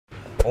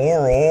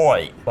All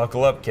right,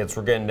 buckle up, kids.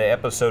 We're getting to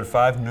episode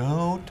 5.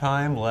 No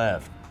time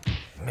left.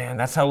 Man,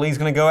 that's how Lee's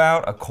gonna go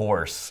out? Of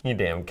course. You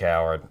damn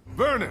coward.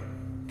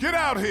 Vernon, get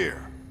out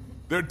here.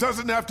 There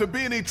doesn't have to be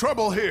any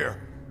trouble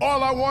here.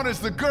 All I want is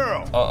the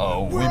girl.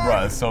 Uh-oh, we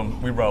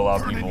brought a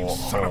lot of Vernon, people you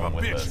son of a home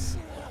with bitch. us.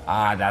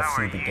 Ah, that's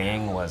who the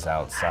gang was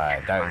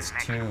outside. That was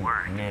too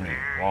many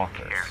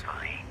walkers.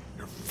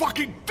 You're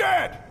fucking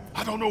dead.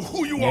 I don't know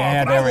who you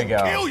Yeah, are, but there I we will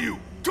go. kill you.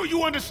 Do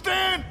you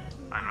understand?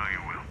 I know you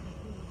will.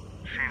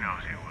 She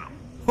knows you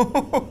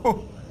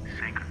will.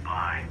 Say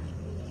goodbye.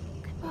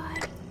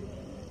 Goodbye.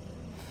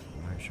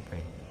 Where should be?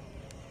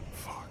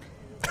 Fuck.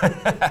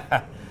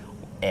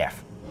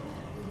 F.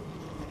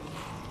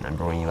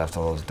 Remember when you left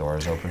all those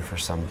doors open for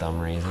some dumb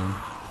reason?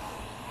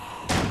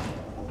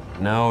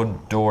 No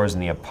doors in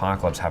the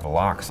apocalypse have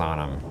locks on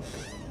them.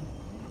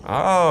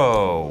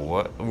 Oh,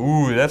 what?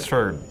 Ooh, that's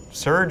for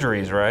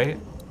surgeries, right?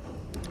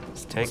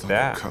 Let's take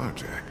that.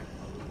 Carjack.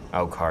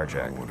 Oh,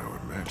 carjack. What I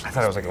would imagine. I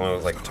thought it was like one of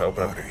those like to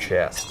open up your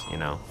chest, you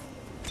know?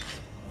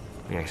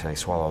 You accidentally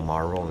swallow a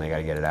marble and they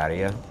gotta get it out of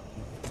you.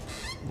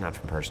 Not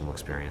from personal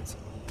experience.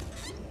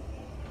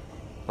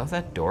 Love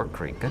that door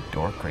creak. Good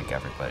door creak,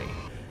 everybody.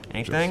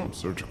 Anything?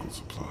 Just some surgical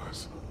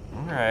supplies.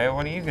 All right,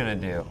 what are you gonna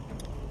do?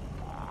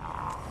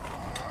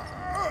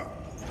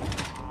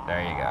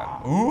 There you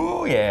go.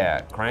 Ooh,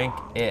 yeah, crank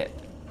it.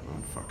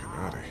 I'm fucking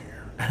out of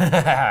here.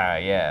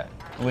 Yeah,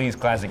 Lee's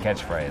classic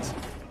catchphrase.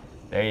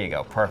 There you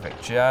go,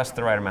 perfect. Just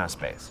the right amount of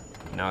space.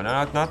 No,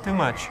 not too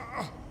much.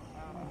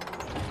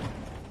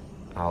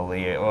 Oh,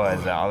 Lee, what,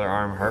 is the other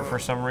arm hurt for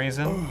some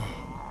reason?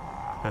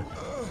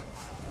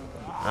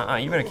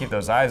 You better keep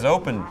those eyes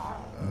open,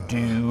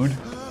 dude.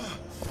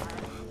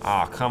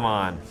 Aw, come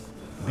on.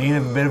 Being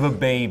a bit of a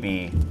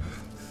baby,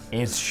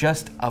 it's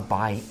just a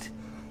bite.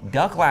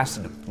 Duck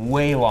lasted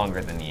way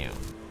longer than you.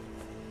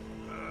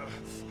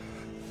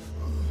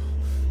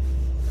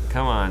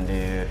 Come on,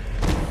 dude.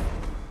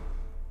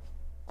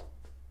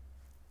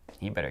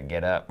 He better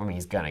get up. I mean,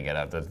 he's gonna get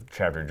up. The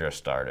chapter just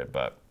started,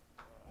 but.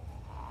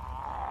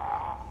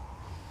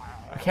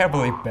 I can't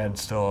believe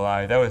Ben's still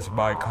alive. That was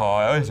my call.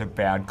 That was a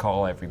bad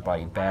call,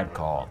 everybody. Bad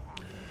call.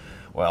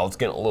 Well, it's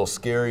getting a little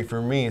scary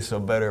for me, so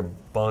better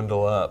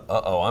bundle up.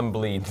 Uh-oh, I'm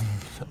bleeding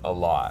a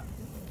lot.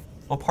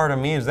 What part of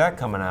me is that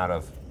coming out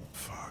of?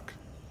 Fuck.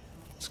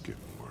 It's getting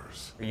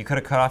worse. You could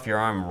have cut off your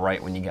arm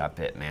right when you got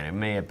bit, man. It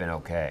may have been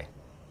okay.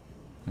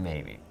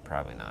 Maybe.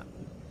 Probably not.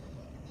 Maybe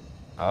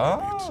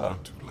it's Oh.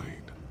 not too late.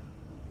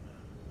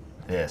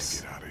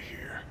 This. Get out of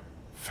here.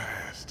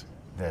 Fast.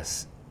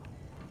 This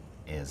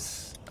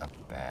is a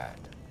bad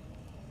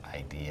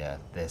idea.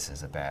 This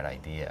is a bad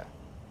idea.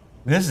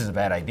 This is a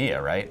bad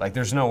idea, right? Like,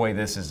 there's no way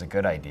this is a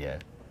good idea.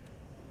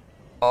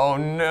 Oh,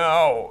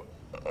 no.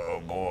 Oh,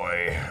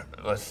 boy.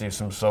 Let's do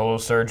some solo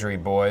surgery,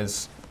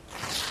 boys.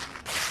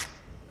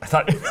 I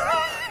thought,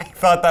 I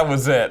thought that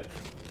was it.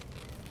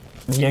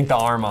 Yank the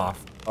arm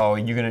off. Oh,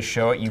 you gonna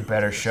show it? You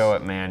better show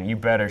it, man. You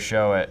better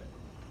show it.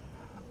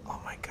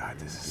 Oh, my God,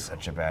 this is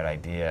such a bad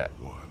idea.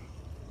 1,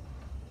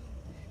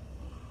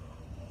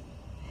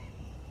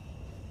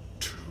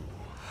 2,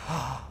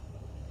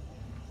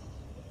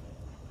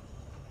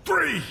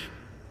 3.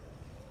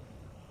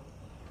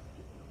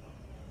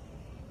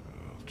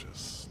 I'll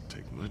just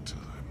take my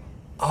time.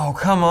 Oh,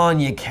 come on,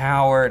 you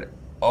coward.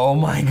 Oh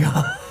my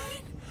God.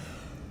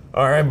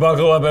 All right,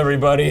 buckle up,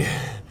 everybody.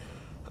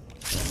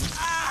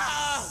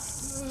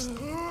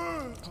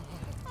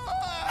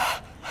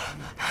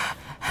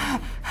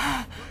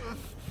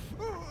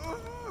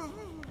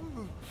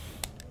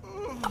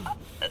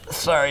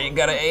 Sorry, you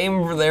gotta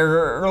aim for there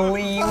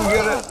early. You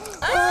gotta.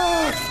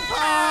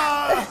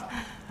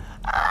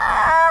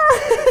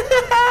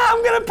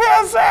 I'm gonna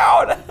pass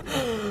out.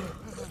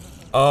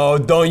 Oh,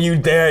 don't you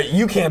dare.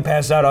 You can't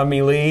pass out on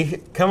me, Lee.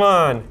 Come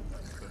on.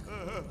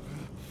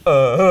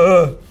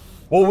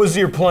 What was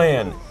your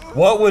plan?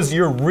 What was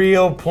your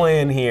real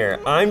plan here?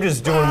 I'm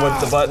just doing what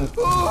the button.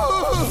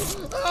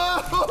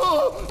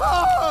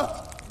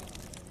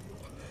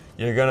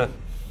 You're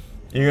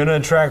gonna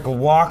attract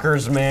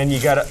walkers, man. You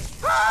gotta.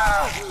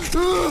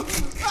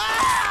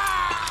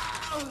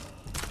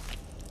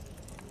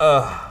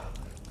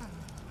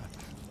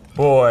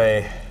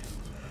 Boy.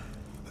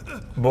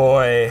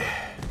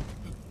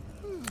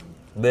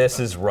 This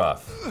is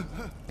rough.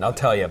 I'll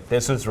tell you,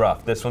 this was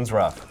rough. This one's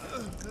rough.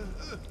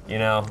 You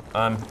know,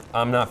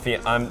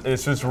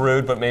 this was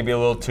rude, but maybe a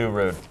little too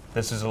rude.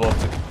 This is a little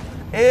too.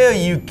 Ew,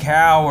 you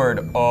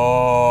coward.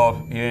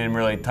 Oh, you didn't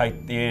really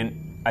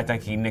I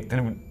think he nicked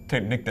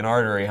an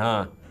artery,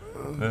 huh?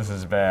 This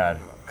is bad.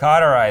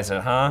 Cauterize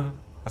it, huh?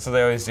 That's what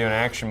they always do in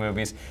action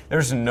movies.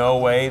 There's no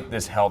way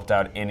this helped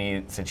out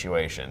any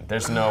situation.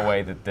 There's no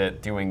way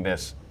that doing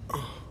this.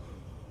 Holy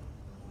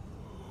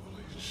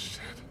shit.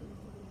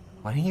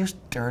 Why don't you use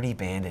dirty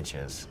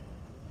bandages?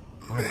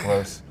 What a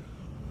gross.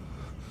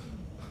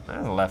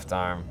 That's the left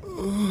arm.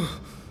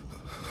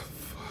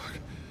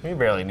 You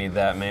barely need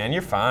that, man.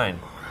 You're fine.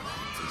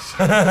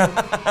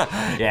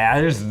 Yeah,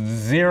 there's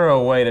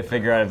zero way to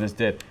figure out if this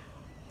did.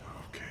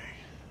 Okay.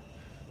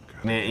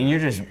 Man, and you're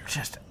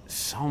just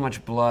so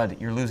much blood.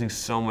 You're losing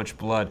so much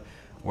blood.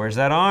 Where's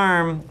that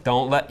arm?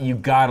 You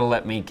gotta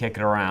let me kick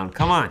it around.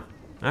 Come on.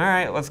 All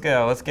right, let's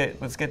go. Let's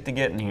get to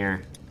getting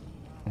here.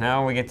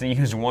 Now we get to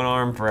use one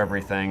arm for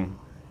everything.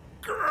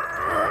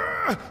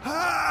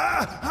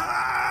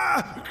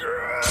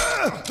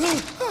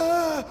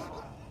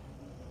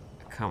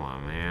 Come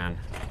on, man.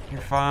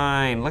 You're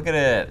fine. Look at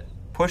it.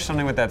 Push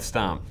something with that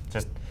stump.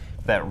 Just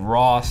that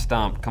raw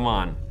stump. Come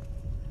on.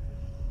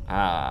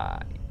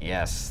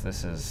 Yes.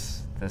 This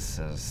is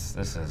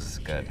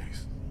good.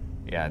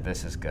 Yeah,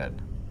 this is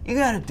good. You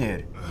got it,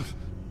 dude.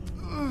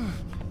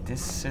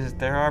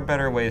 There are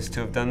better ways to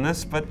have done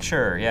this, but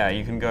sure, yeah,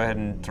 you can go ahead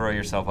and throw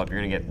yourself up. You're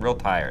gonna get real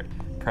tired.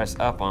 Press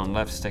up on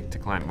left stick to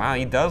climb. Wow,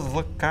 he does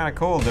look kind of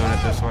cool doing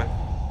it this way.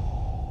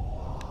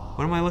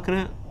 What am I looking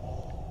at?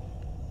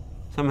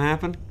 Something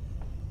happened?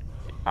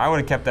 I would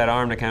have kept that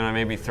arm to kind of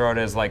maybe throw it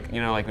as like,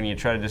 you know, like when you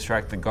try to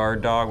distract the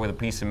guard dog with a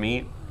piece of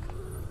meat.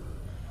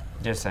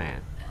 Just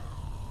saying.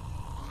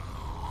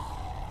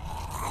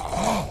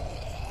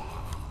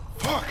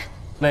 Fuck!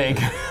 Like,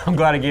 I'm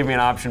glad it gave me an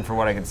option for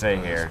what I could say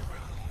here.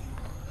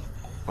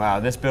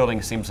 Wow, this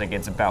building seems like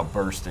it's about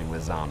bursting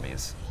with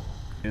zombies.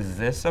 Is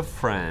this a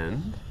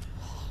friend?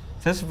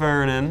 Is this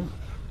Vernon?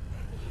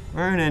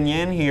 Vernon, you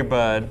in here,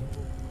 bud?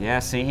 Yeah,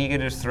 see, he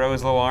could just throw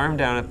his little arm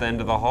down at the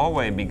end of the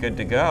hallway and be good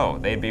to go.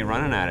 They'd be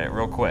running at it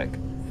real quick.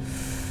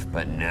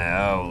 But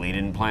no, Lee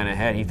didn't plan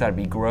ahead. He thought it'd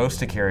be gross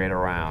to carry it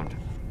around.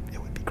 It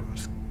would be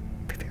gross.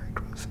 It'd be very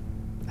gross.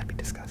 That'd be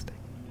disgusting.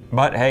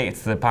 But hey,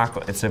 it's the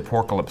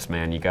apocalypse,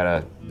 man. You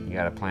gotta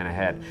plan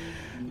ahead.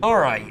 All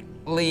right,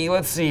 Lee,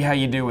 let's see how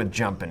you do with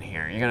jumping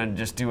here. You're gonna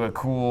just do a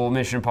cool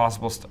Mission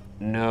Impossible stuff.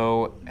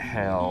 No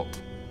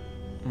health.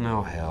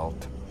 No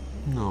health.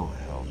 No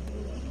health.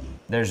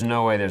 There's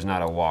no way there's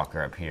not a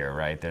walker up here,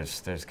 right?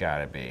 There's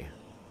gotta be.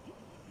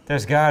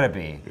 There's gotta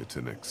be. It's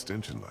an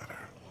extension ladder.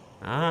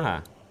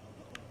 Ah,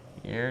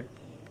 you're a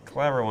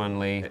clever one,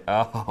 Lee.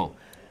 Oh,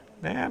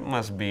 that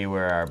must be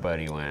where our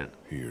buddy went.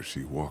 He or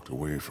she walked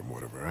away from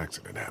whatever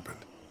accident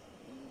happened.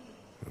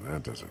 And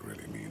that doesn't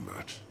really mean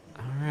much.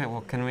 All right,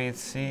 well, can we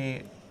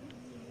see?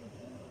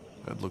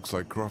 That looks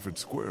like Crawford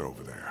Square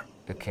over there.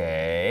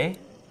 Okay.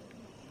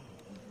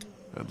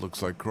 That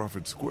looks like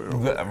Crawford Square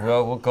over there.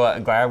 Well,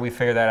 glad we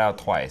figured that out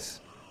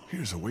twice.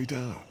 Here's a way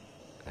down.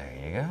 There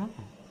you go.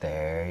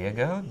 There you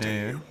go,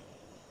 dude.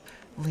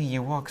 Lee,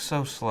 you walk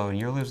so slow and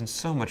you're losing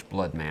so much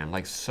blood, man.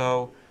 Like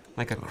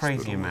a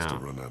crazy amount. Hospital must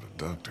have run out of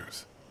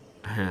doctors.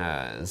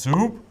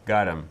 Zoop!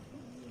 Got him.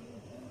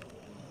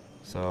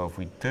 So if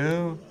we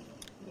do...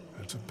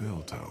 That's a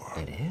bell tower.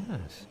 It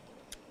is.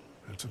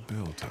 That's a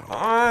bell tower.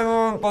 I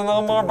don't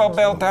know more about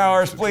bell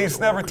towers. Please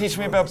never teach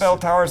me about bell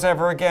towers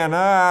ever again.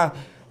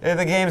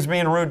 The game's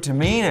being rude to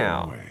me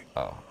now.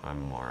 Oh, I'm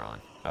a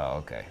moron. Oh,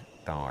 okay.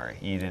 Don't worry.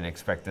 You didn't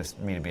expect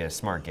me to be a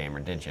smart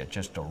gamer, did you?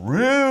 Just a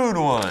rude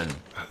one.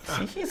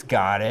 See, he's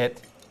got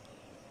it.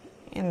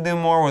 He can do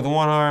more with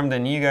one arm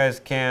than you guys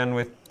can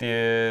with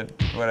the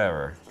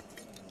whatever.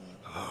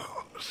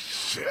 Oh,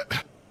 shit.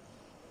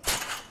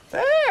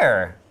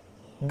 There.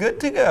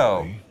 Good to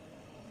go.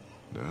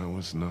 Now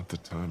is not the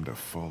time to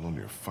fall on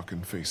your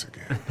fucking face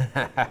again.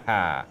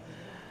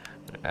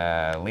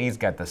 Lee's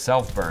got the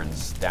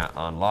self-burns down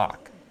on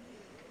lock.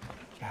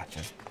 Yeah,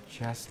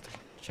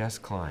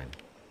 just climb.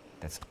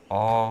 That's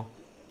all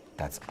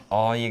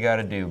you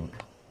gotta do,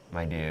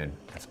 my dude.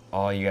 That's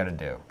all you gotta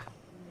do.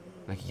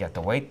 Look, you got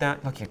the weight down.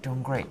 Look, you're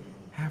doing great.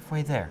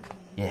 Halfway there.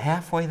 You're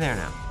halfway there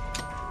now.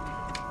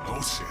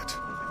 Oh, shit.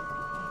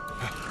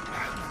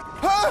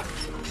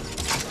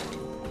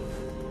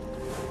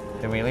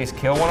 Did we at least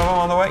kill one of them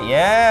on the way?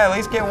 Yeah, at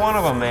least get one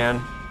of them,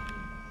 man.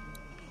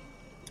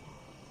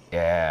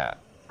 Yeah.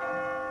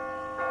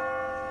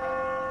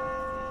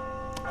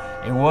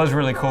 It was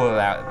really cool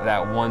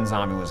that one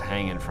zombie was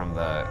hanging from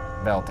the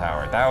bell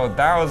tower.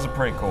 That was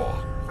pretty cool.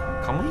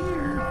 Come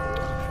here.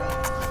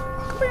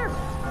 Come here.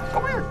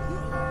 Come here.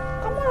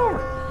 Come over.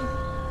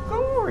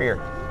 Come over here.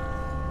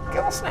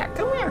 Get a snack.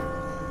 Come here.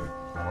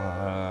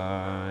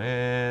 What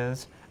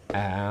is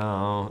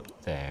out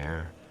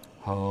there?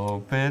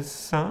 Hope it's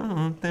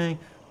something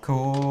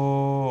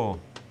cool.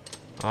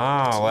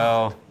 Ah,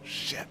 well.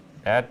 Shit.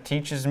 That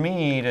teaches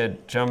me to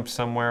jump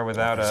somewhere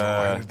without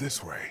a...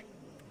 This way.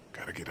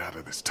 Gotta get out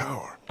of this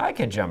tower. I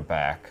could jump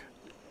back.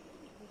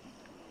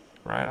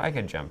 Right, I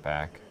could jump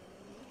back.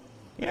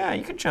 Yeah,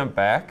 you could jump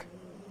back.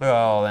 Look at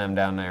all of them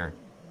down there.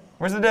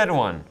 Where's the dead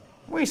one?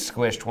 We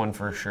squished one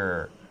for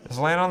sure. Just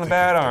land on the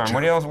bad arm.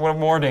 What else? What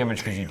more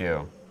damage could you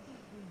do?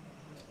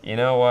 You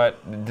know what?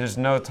 There's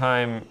no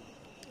time.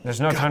 There's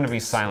no time to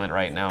be silent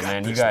right now,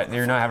 man.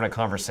 You're not having a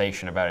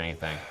conversation about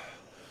anything.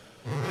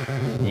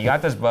 You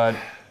got this, bud.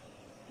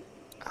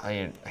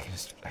 I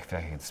feel like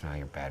I can smell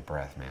your bad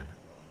breath, man.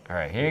 All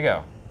right, here you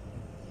go.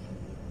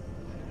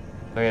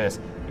 Look at this.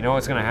 You know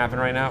what's gonna happen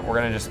right now? We're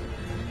gonna just...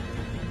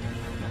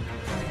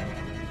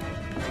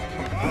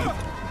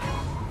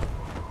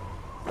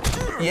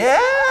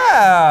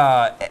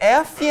 Yeah!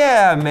 F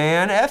yeah,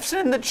 man. F's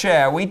in the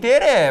chat. We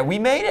did it. We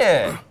made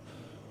it.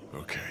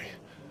 Okay.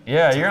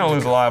 Yeah, you're gonna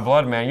lose a lot of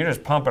blood, man. You're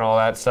just pumping all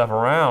that stuff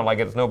around like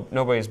it's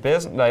nobody's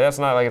business. Like, that's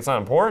not like it's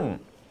not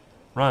important.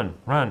 Run,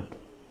 run.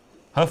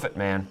 Hoof it,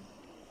 man.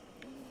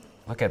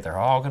 Look at, they're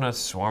all gonna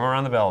swarm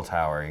around the bell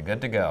tower. You're good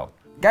to go.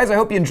 Guys, I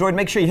hope you enjoyed.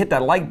 Make sure you hit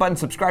that like button,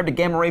 subscribe to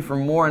Gammaray for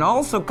more, and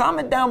also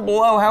comment down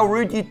below how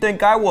rude you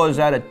think I was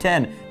out of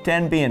 10.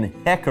 10 being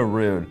hecka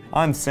rude.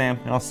 I'm Sam,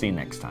 and I'll see you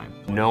next time.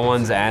 No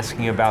one's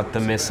asking about the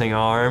missing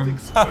arm.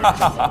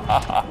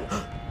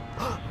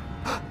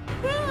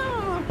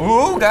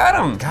 Ooh, got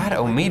him. God,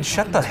 Omid,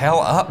 shut the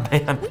hell up,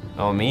 man.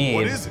 Omid,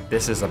 What is it?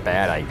 This is a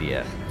bad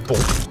idea.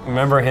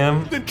 Remember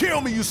him? Then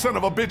kill me, you son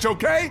of a bitch,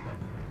 okay?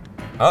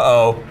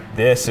 Uh-oh,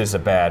 this is a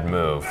bad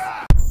move.